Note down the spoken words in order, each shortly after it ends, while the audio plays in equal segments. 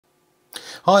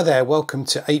Hi there, welcome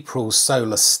to April's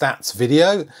solar stats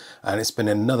video, and it's been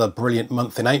another brilliant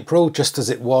month in April, just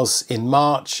as it was in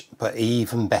March, but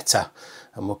even better.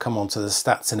 And we'll come on to the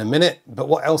stats in a minute. But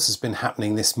what else has been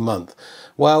happening this month?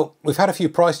 Well, we've had a few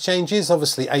price changes.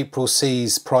 Obviously April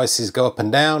sees prices go up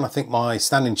and down. I think my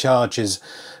standing charge has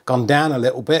gone down a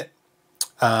little bit,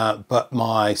 but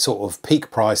my sort of peak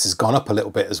price has gone up a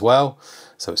little bit as well.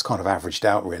 So it's kind of averaged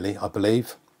out really, I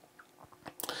believe.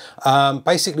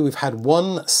 Basically, we've had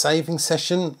one saving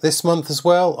session this month as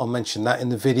well. I'll mention that in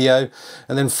the video.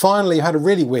 And then finally, we had a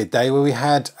really weird day where we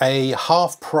had a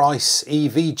half price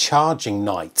EV charging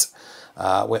night,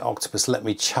 where Octopus let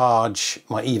me charge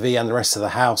my EV and the rest of the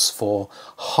house for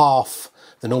half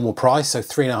the normal price, so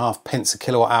 3.5 pence a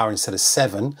kilowatt hour instead of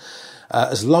 7,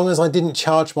 as long as I didn't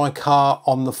charge my car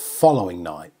on the following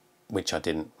night, which I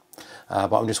didn't.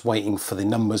 But I'm just waiting for the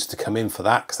numbers to come in for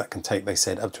that, because that can take, they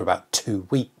said, up to about 2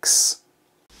 weeks.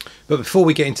 But before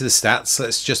we get into the stats,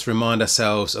 let's just remind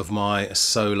ourselves of my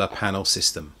solar panel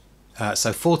system.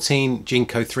 So 14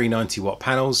 Jinko 390 watt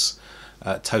panels,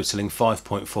 totaling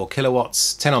 5.4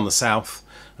 kilowatts, 10 on the south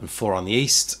and 4 on the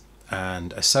east,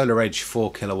 and a SolarEdge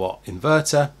 4 kilowatt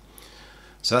inverter.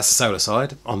 So that's the solar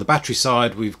side. On the battery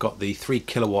side, we've got the 3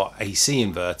 kilowatt AC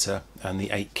inverter and the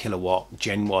 8 kilowatt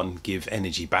Gen 1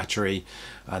 GiveNergy battery.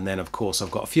 And then of course, I've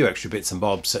got a few extra bits and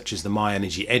bobs, such as the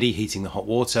MyEnergi Eddi heating the hot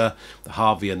water, the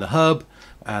Harvey and the Hub,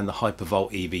 and the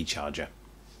Hypervolt EV charger.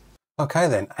 Okay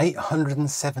then,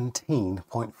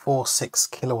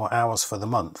 817.46 kilowatt hours for the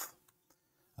month.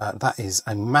 That is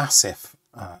a massive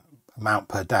amount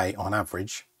per day on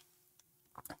average.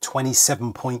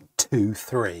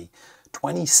 27.23.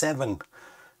 27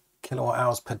 kilowatt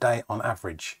hours per day on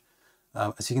average.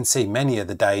 As you can see, many of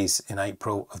the days in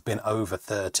April have been over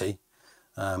 30,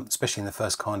 especially in the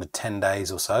first kind of 10 days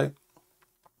or so.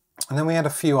 And then we had a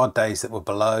few odd days that were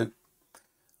below.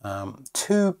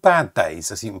 2 bad days,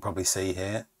 as you can probably see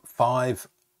here. 5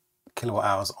 kilowatt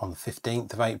hours on the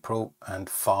 15th of April and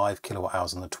 5 kilowatt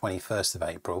hours on the 21st of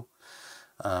April.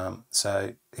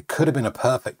 So it could have been a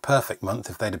perfect month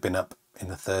if they'd have been up in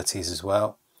the 30s as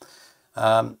well.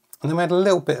 And then we had a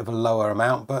little bit of a lower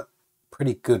amount, but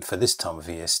pretty good for this time of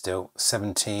year still,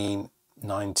 17,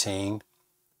 19.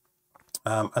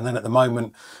 And then at the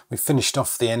moment, we finished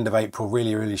off the end of April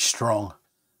really strong,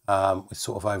 with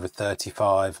sort of over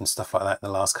 35 and stuff like that in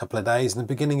the last couple of days. And the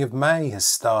beginning of May has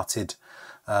started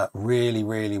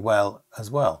really well as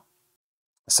well.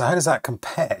 So how does that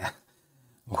compare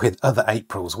with other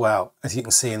Aprils? Well, as you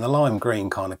can see in the lime green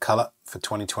kind of colour for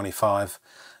 2025,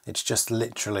 it's just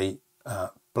literally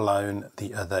blown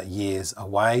the other years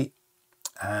away,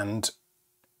 and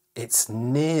it's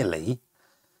nearly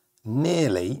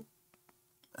the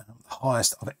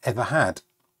highest I've ever had,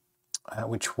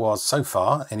 which was so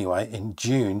far anyway in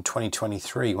June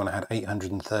 2023 when I had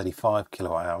 835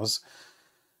 kilowatt hours,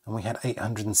 and we had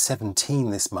 817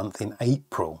 this month in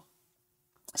April.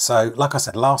 So like I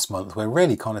said last month, we're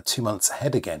really kind of 2 months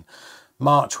ahead again.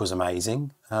 March was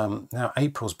amazing. Now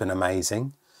April's been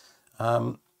amazing.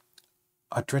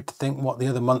 I dread to think what the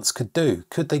other months could do.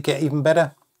 Could they get even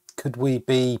better? Could we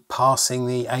be passing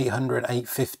the 800,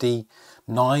 850,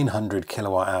 900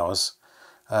 kilowatt hours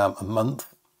a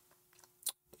month?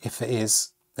 If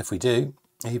we do,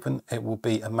 even, it will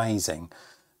be amazing.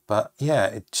 But yeah,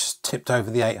 it just tipped over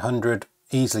the 800,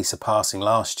 easily surpassing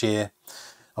last year.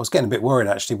 I was getting a bit worried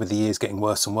actually with the years getting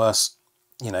worse and worse.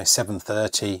 You know,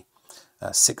 730,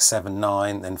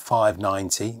 679, then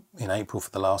 590 in April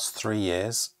for the last 3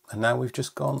 years. And now we've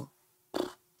just gone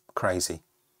crazy.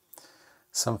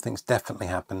 Something's definitely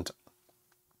happened.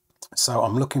 So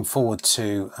I'm looking forward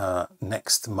to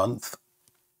next month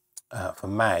for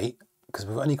May, because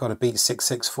we've only got to beat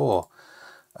 664.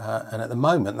 And at the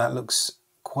moment that looks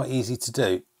quite easy to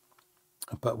do,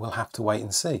 but we'll have to wait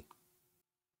and see.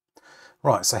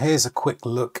 Right, so here's a quick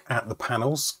look at the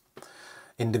panels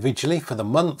individually for the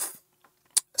month.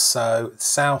 So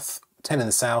south, 10 in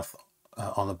the south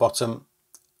on the bottom,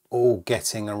 all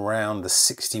getting around the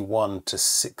 61 to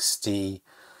 62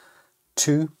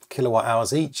 kilowatt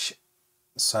hours each.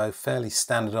 So fairly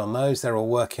standard on those, they're all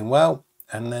working well.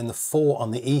 And then the 4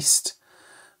 on the east,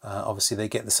 obviously they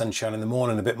get the sunshine in the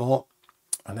morning a bit more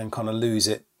and then kind of lose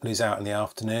out in the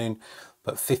afternoon,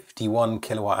 but 51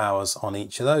 kilowatt hours on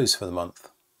each of those for the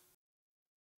month.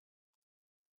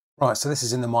 Right, so this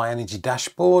is in the MyEnergi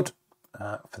dashboard.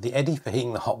 For the Eddi for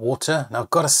heating the hot water. Now I've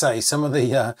got to say some of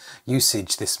the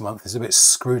usage this month is a bit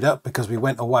screwed up because we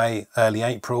went away early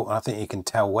April, and I think you can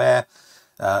tell where.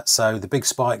 So the big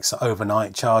spikes are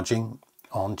overnight charging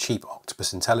on cheap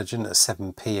Octopus Intelligent at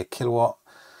 7p a kilowatt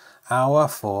hour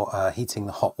for heating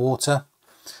the hot water.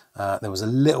 There was a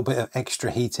little bit of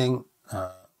extra heating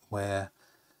where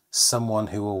someone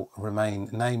who will remain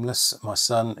nameless, my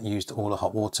son, used all the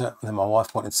hot water, and then my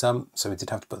wife wanted some, so we did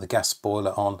have to put the gas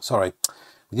boiler on. Sorry,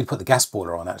 we did put the gas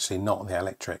boiler on actually, not the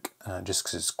electric, just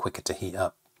because it's quicker to heat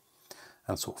up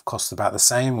and sort of costs about the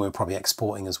same. We're probably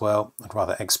exporting as well. I'd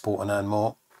rather export and earn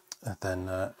more than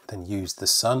use the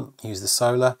sun, use the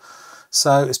solar.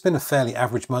 So it's been a fairly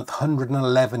average month.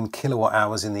 111 kilowatt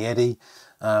hours in the Eddi.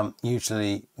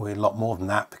 Usually we're a lot more than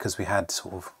that because we had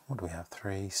sort of, what do we have,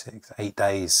 3, 6, 8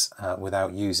 days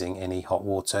without using any hot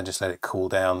water. Just let it cool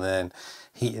down, then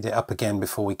heated it up again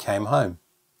before we came home.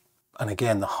 And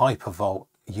again, the Hypervolt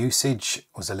usage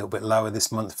was a little bit lower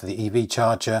this month for the EV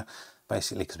charger,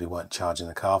 basically because we weren't charging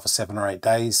the car for 7 or 8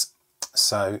 days.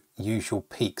 So usual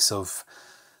peaks of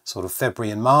sort of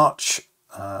February and March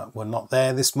were not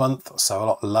there this month, so a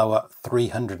lot lower.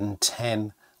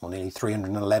 310 or nearly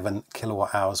 311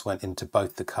 kilowatt hours went into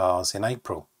both the cars in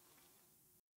April.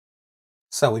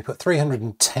 So we put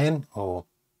 310 or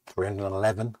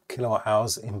 311 kilowatt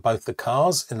hours in both the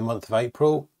cars in the month of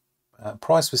April.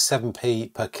 Price was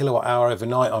 7p per kilowatt hour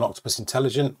overnight on Octopus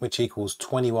Intelligent, which equals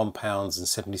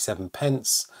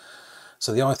 £21.77.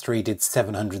 So the i3 did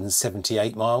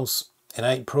 778 miles in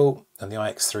April, and the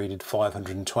iX3 did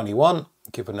 521,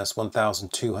 giving us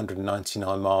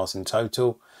 1,299 miles in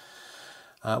total.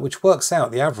 Which works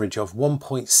out the average of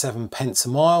 1.7 pence a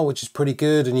mile, which is pretty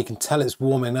good. And you can tell it's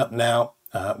warming up now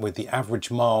with the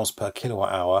average miles per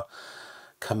kilowatt hour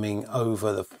coming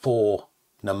over the 4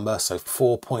 number, so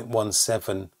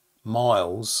 4.17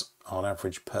 miles on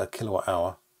average per kilowatt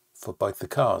hour for both the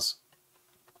cars.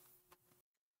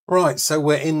 Right, so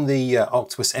we're in the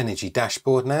Octopus Energy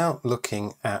dashboard now,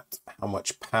 looking at how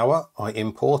much power I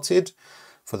imported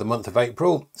for the month of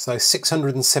April. So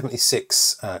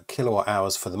 676 kilowatt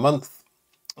hours for the month.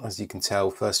 As you can tell,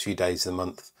 first few days of the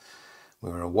month we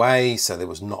were away, so there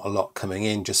was not a lot coming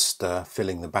in, just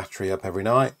filling the battery up every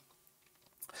night.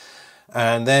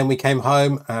 And then we came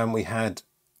home and we had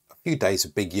a few days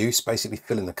of big use, basically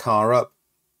filling the car up.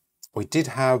 We did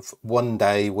have one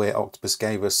day where Octopus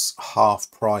gave us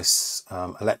half price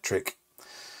electric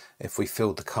if we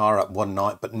filled the car up one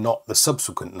night, but not the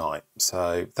subsequent night.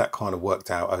 So that kind of worked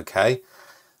out okay.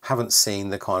 Haven't seen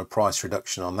the kind of price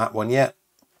reduction on that one yet,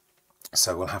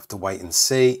 so we'll have to wait and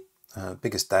see.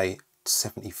 Biggest day,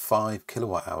 75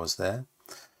 kilowatt hours there,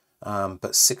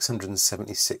 but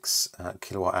 676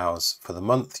 kilowatt hours for the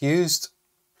month used.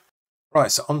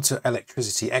 Right, so onto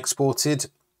electricity exported.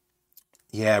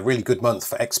 Yeah, really good month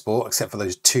for export, except for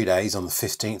those 2 days on the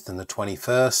 15th and the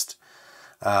 21st.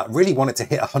 Really wanted to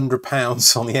hit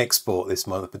 £100 on the export this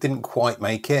month, but didn't quite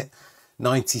make it.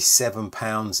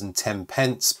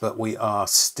 £97.10, but we are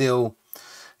still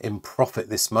in profit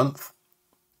this month,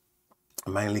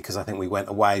 mainly because I think we went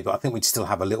away, but I think we'd still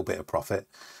have a little bit of profit,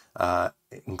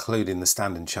 including the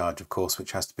standing charge, of course,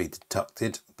 which has to be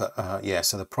deducted. But yeah,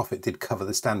 so the profit did cover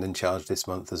the standing charge this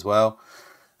month as well.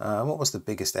 What was the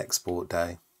biggest export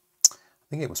day? I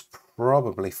think it was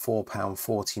probably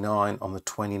 £4.49 on the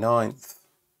 29th.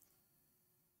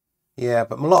 Yeah,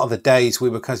 but a lot of the days we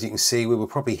were, as you can see, we were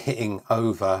probably hitting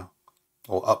over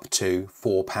or up to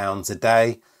 £4 a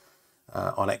day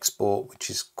on export,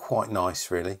 which is quite nice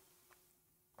really.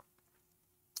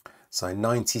 So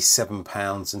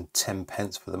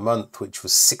 £97.10 for the month, which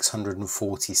was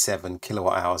 647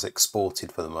 kilowatt hours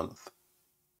exported for the month.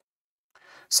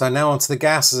 So now onto the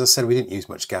gas. As I said, we didn't use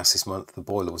much gas this month. The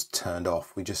boiler was turned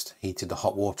off. We just heated the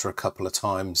hot water a couple of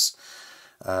times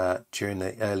during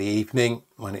the early evening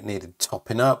when it needed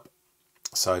topping up.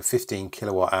 So 15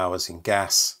 kilowatt hours in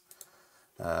gas,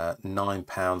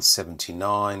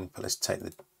 £9.79, but let's take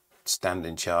the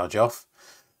standing charge off,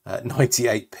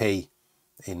 98p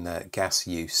in gas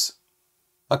use.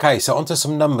 Okay, so onto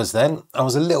some numbers then. I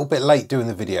was a little bit late doing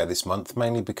the video this month,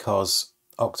 mainly because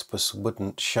Octopus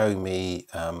wouldn't show me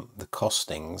the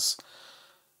costings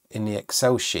in the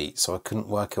Excel sheet, so I couldn't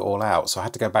work it all out. So I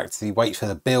had to go back to wait for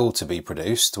the bill to be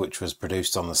produced, which was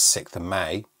produced on the 6th of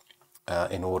May,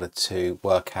 in order to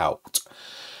work out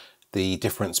the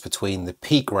difference between the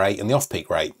peak rate and the off-peak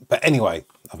rate. But anyway,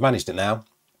 I've managed it now.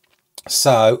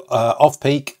 So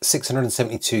off-peak,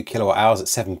 672 kilowatt hours at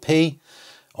 7p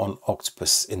on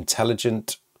Octopus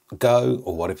Intelligent Go,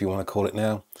 or whatever you want to call it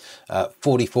now,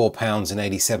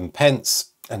 £44.87,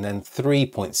 and then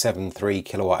 3.73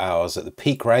 kilowatt hours at the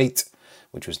peak rate,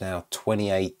 which was now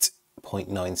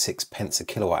 28.96 pence a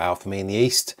kilowatt hour for me in the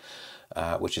east,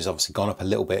 which has obviously gone up a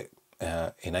little bit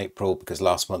in April, because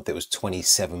last month it was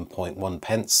 27.1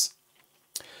 pence.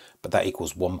 but that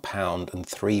equals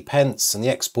 £1.03, and the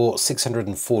export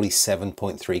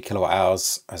 647.3 kilowatt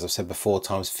hours, as I've said before,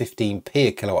 times 15p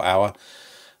a kilowatt hour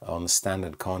on the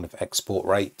standard kind of export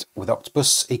rate with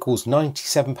Octopus equals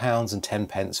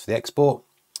 £97.10 for the export.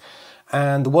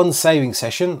 And the one saving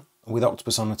session with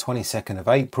Octopus on the 22nd of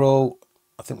April,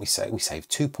 I think we saved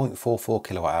 2.44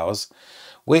 kilowatt hours,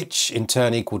 which in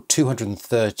turn equaled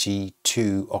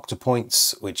 232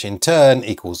 octopoints, which in turn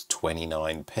equals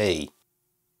 29p.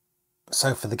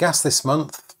 So for the gas this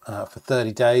month, for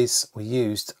 30 days, we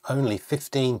used only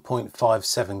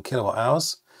 15.57 kilowatt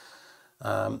hours,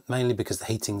 mainly because the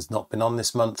heating's not been on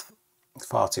this month. It's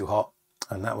far too hot,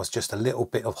 and that was just a little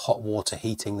bit of hot water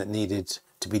heating that needed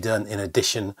to be done in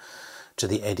addition to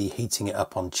the Eddi heating it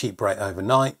up on cheap rate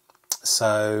overnight.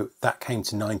 So that came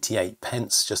to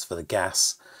 98p just for the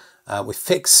gas. We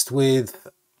fixed with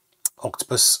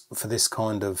Octopus for this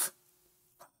kind of,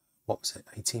 what was it,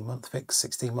 18-month fix,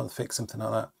 16-month fix, something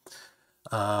like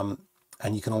that.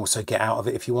 And you can also get out of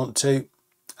it if you want to,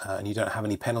 and you don't have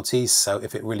any penalties. So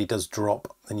if it really does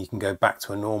drop, then you can go back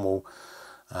to a normal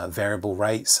variable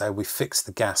rate. So we fixed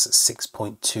the gas at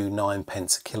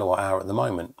 6.29p a kilowatt hour at the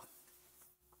moment.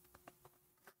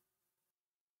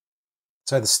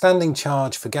 So the standing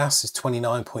charge for gas is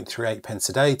 29.38p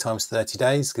a day times 30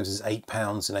 days, gives us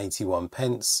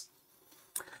 £8.81.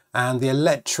 And the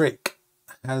electric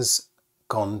has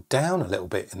gone down a little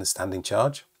bit in the standing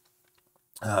charge.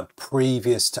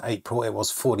 Previous to April, it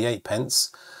was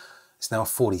 48p. It's now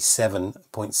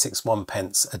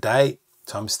 47.61p a day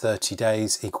times 30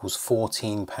 days equals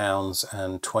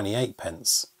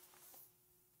 £14.28.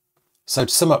 So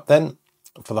to sum up then,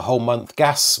 for the whole month,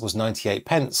 gas was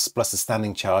 98p plus the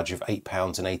standing charge of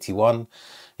 £8.81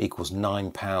 equals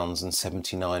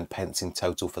 £9.79 in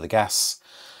total for the gas.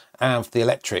 And for the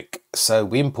electric, so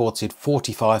we imported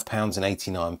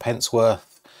 £45.89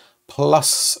 worth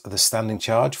plus the standing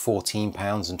charge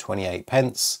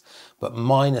 £14.28, but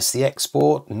minus the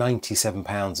export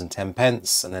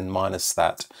 £97.10, and then minus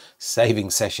that saving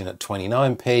session at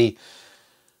 29p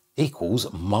equals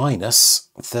minus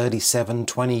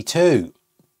 37.22.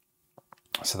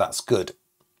 So that's good,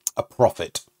 a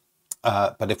profit.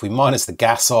 But if we minus the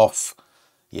gas off,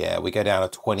 yeah, we go down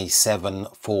to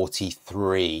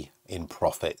 27.43 in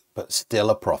profit, but still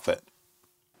a profit.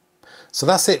 So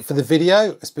that's it for the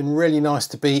video. It's been really nice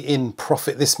to be in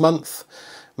profit this month.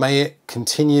 May it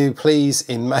continue, please,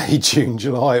 in May, June,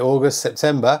 July, August,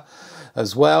 September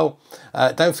as well.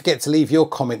 Don't forget to leave your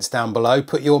comments down below.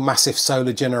 Put your massive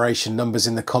solar generation numbers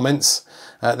in the comments.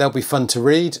 They'll be fun to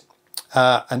read.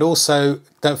 And also,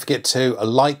 don't forget to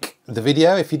like the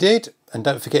video if you did, and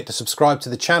don't forget to subscribe to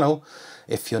the channel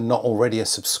if you're not already a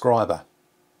subscriber.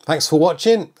 Thanks for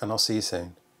watching, and I'll see you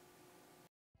soon.